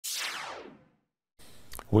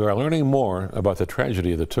We are learning more about the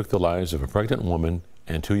tragedy that took the lives of a pregnant woman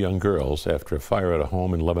and 2 young girls after a fire at a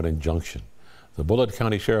home in Lebanon Junction. The Bullitt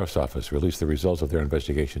County Sheriff's Office released the results of their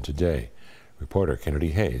investigation today. Reporter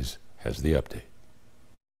Kennedy Hayes has the update.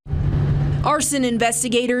 Arson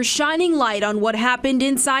investigators shining light on what happened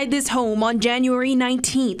inside this home on January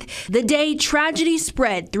 19th, the day tragedy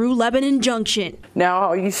spread through Lebanon Junction. Now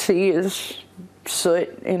all you see is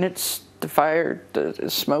soot, and it's the fire,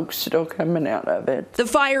 the smoke still coming out of it. The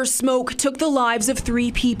fire smoke took the lives of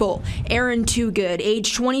 3 people. Erin Toogood,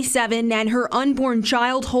 age 27, and her unborn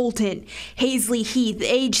child, Holton. Hazley Heath,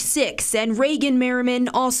 age 6, and Reagan Merriman,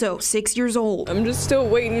 also 6 years old. I'm just still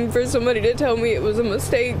waiting for somebody to tell me it was a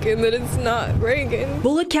mistake and that it's not Reagan.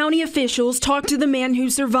 Bullitt County officials talked to the man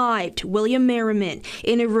who survived, William Merriman.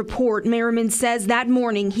 In a report, Merriman says that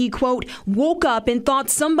morning he, quote, woke up and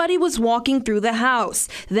thought somebody was walking through the house,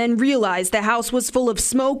 then realized the house was full of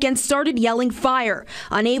smoke and started yelling fire.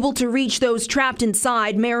 Unable to reach those trapped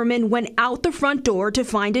inside, Merriman went out the front door to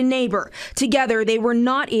find a neighbor. Together, they were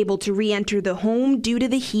not able to re-enter the home due to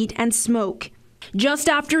the heat and smoke. Just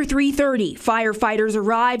after 3:30, firefighters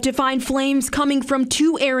arrived to find flames coming from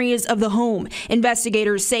 2 areas of the home.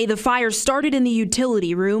 Investigators say the fire started in the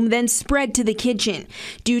utility room, then spread to the kitchen.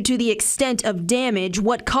 Due to the extent of damage,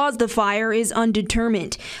 what caused the fire is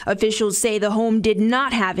undetermined. Officials say the home did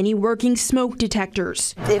not have any working smoke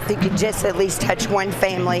detectors. If you could just at least touch one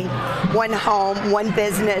family, one home, one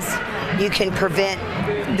business, you can prevent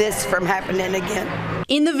this from happening again.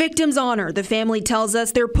 In the victim's honor, the family tells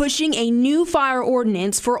us they're pushing a new fire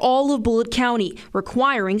ordinance for all of Bullitt County,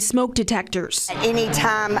 requiring smoke detectors.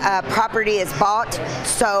 Anytime property is bought,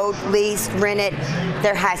 sold, leased, rented,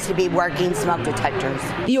 there has to be working smoke detectors.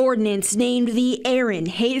 The ordinance, named the Erin,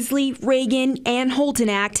 Hazley, Reagan, and Holton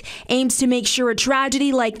Act, aims to make sure a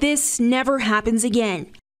tragedy like this never happens again.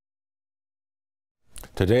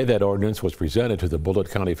 Today, that ordinance was presented to the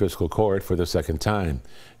Bullitt County Fiscal Court for the 2nd time.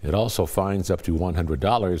 It also fines up to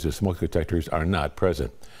 $100 if smoke detectors are not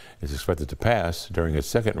present. It's expected to pass during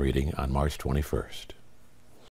its 2nd reading on March 21st.